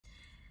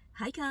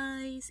Hi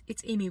guys,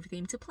 it's Amy with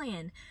Aim to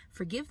Plan.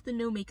 Forgive the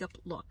no makeup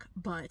look,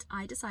 but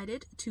I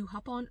decided to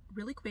hop on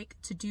really quick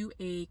to do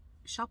a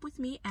shop with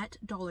me at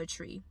Dollar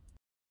Tree.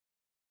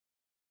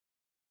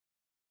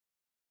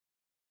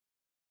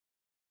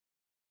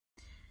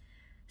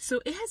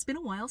 So it has been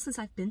a while since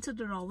I've been to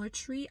the Dollar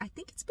Tree. I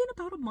think it's been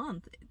about a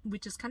month,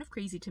 which is kind of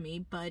crazy to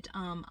me, but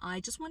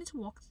I just wanted to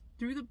walk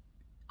through the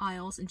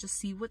aisles and just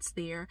see what's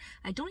there.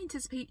 I don't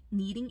anticipate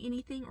needing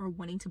anything or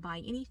wanting to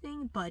buy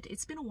anything, but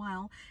it's been a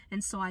while,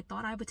 and so I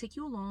thought I would take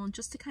you along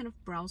just to kind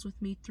of browse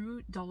with me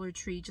through Dollar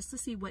Tree just to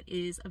see what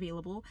is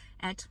available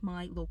at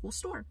my local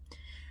store.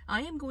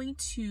 I'm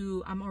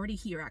already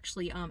here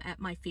actually at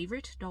my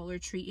favorite Dollar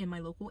Tree in my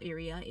local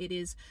area. It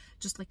is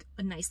just like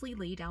a nicely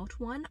laid out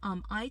one.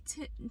 I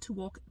tend to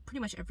walk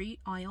pretty much every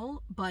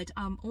aisle, but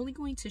I'm only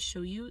going to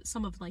show you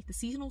some of like the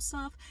seasonal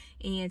stuff,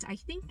 and I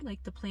think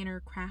like the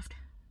planner, craft,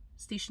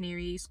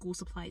 stationery, school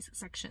supplies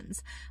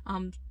sections,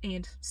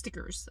 and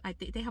stickers.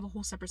 They have a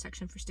whole separate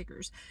section for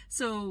stickers.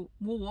 So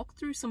we'll walk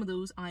through some of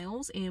those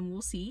aisles and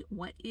we'll see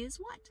what is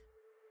what.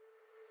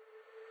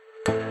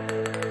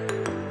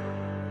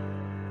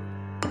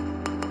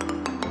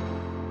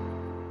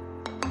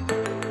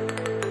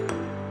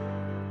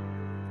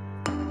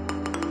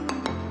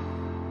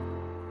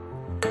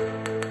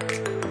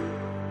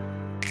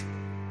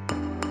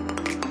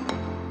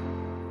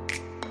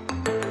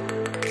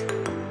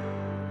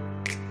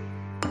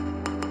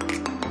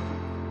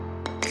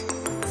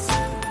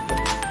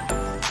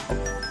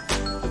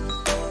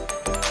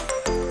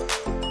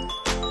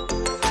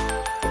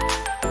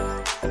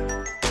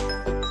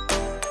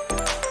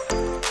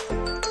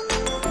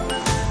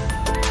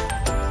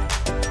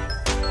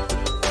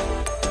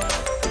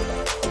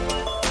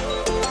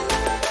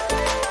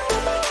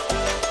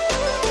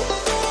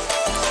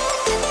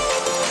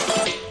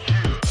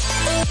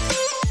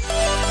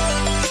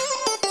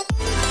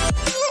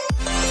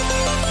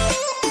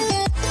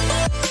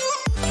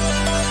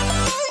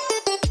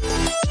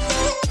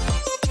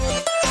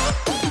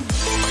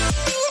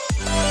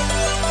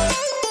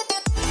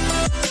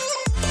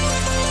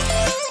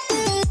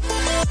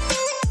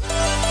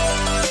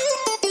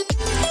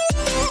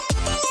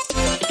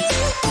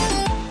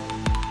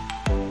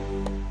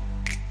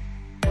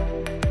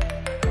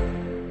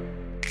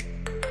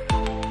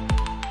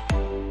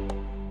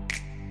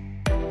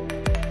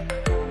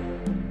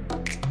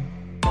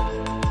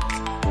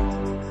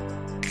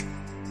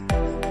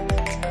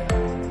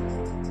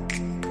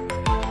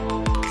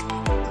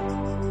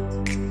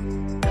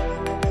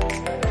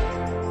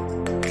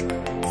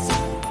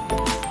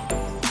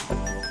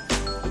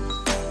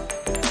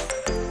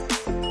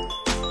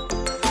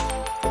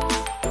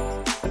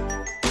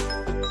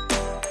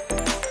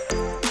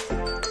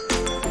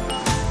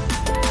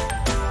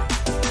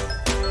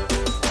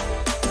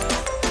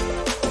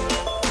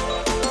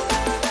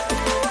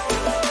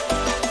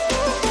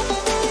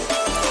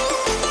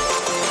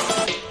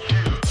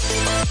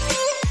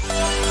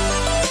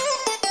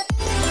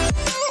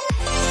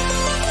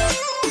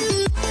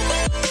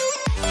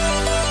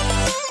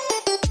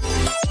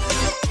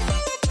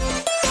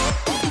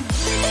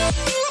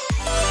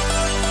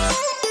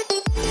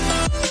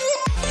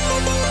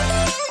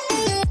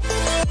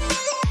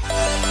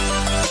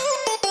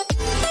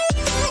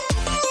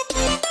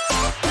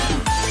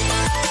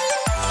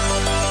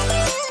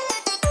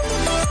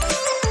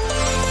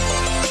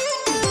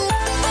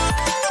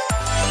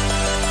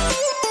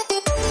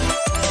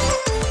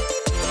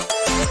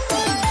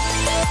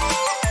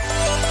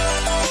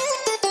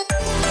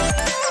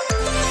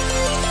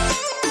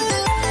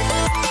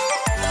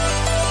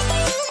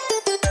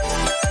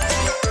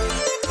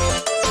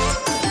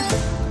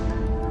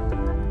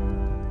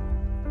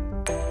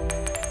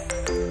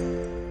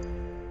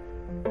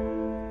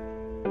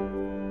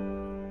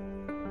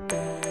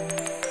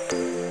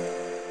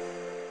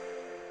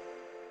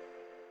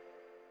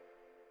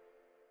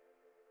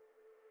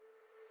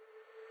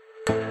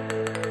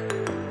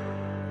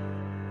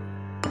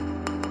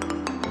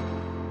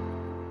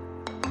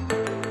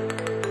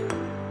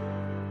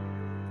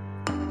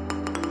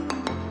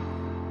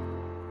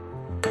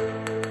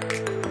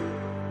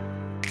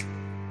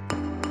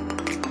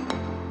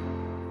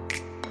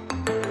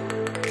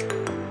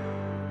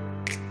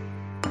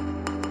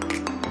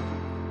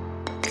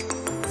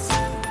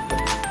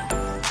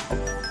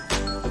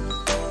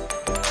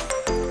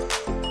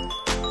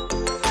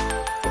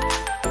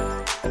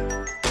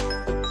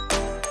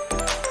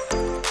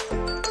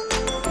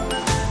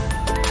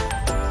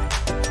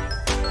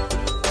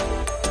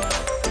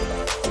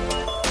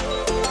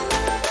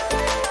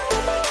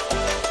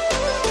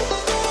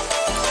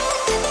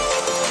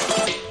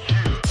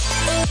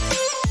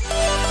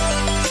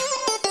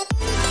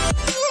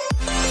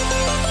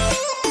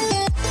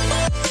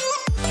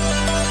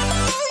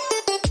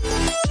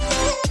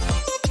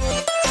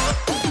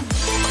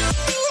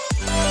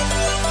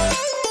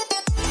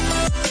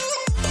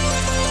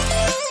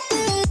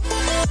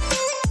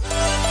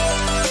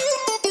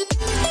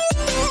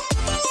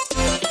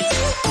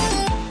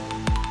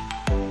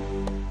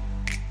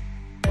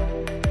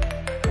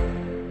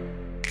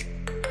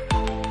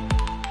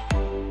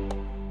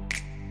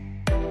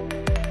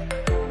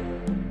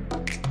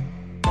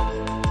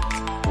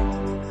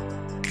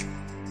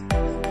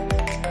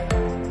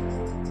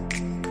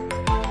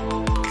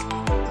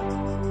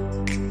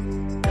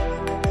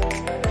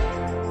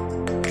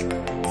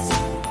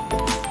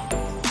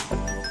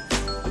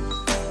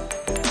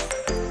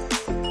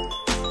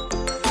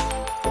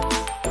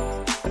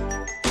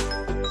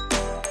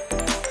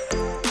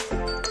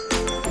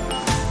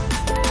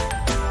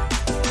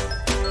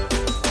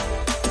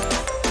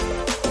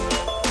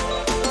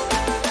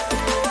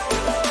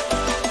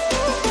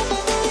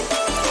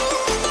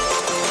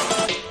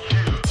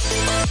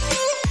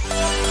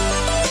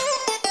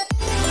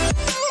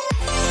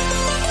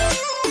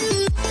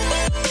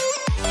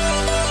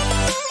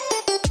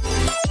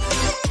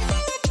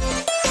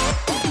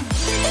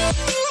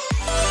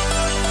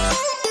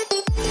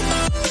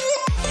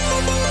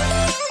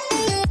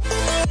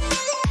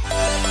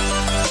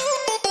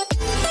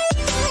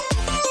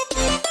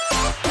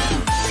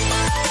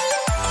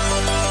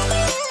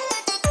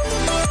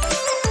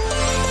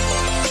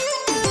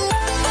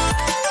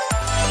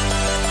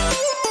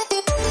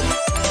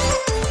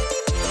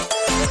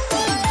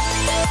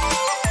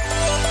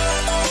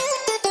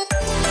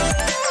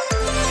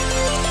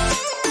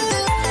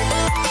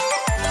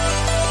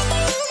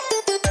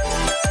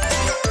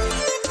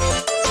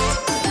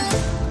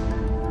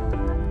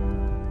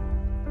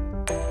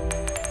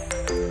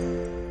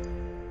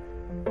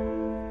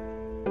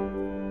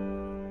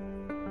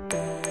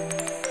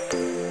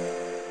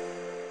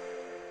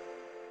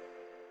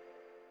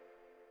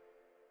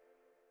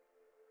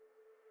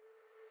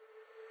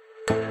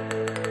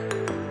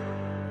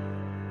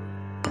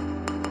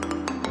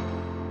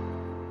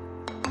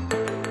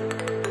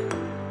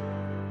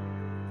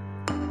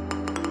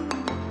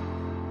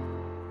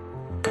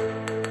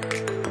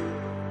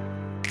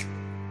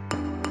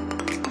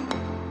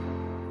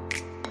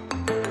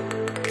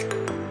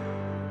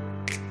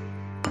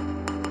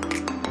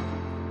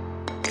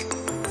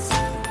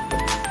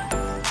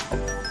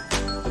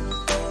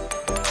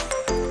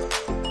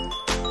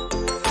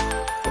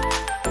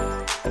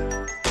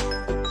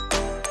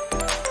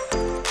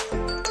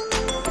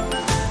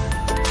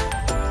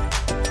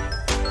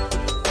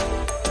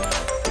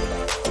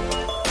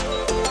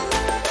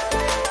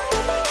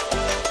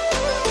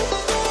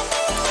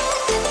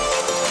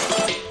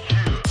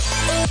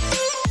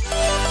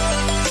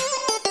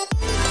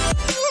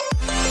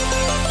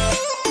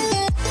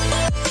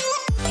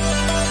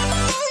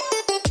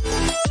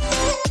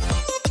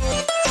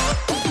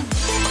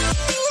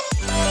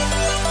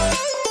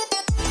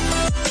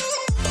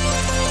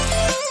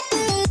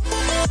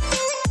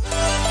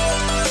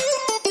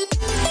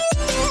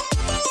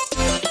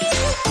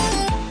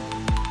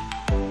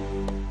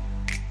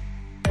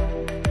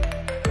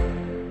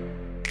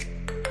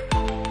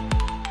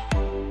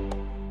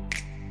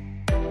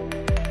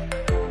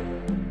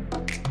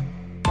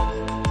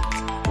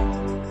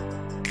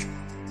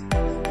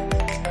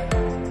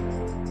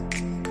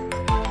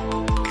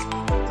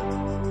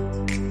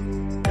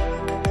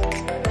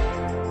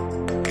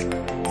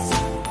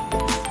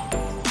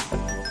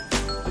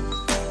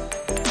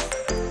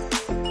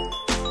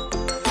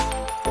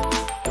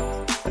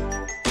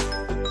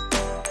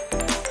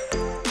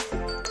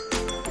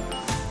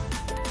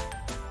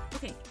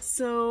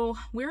 So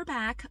we're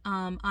back.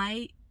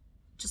 I,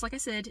 just like I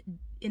said,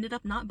 ended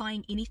up not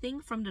buying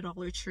anything from the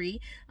Dollar Tree.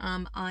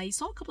 I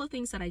saw a couple of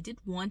things that I did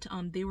want.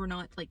 They were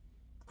not like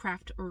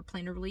craft or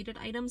planner related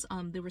items.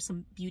 There were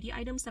some beauty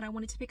items that I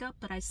wanted to pick up,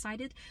 but I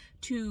decided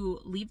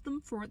to leave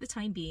them for the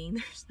time being.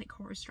 There's like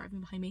cars driving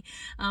behind me.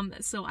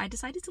 So I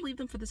decided to leave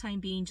them for the time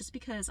being just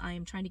because I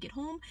am trying to get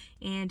home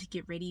and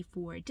get ready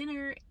for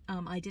dinner.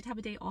 I did have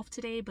a day off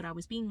today, but I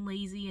was being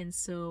lazy, and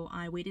so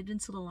I waited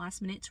until the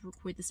last minute to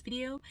record this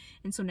video,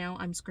 and so now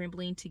I'm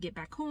scrambling to get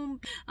back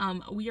home.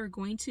 We are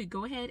going to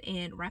go ahead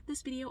and wrap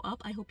this video up.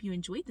 I hope you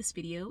enjoyed this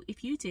video.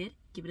 If you did,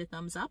 give it a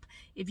thumbs up.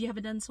 If you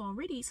haven't done so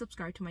already,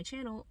 subscribe to my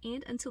channel,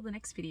 and until the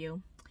next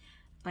video,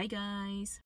 bye guys.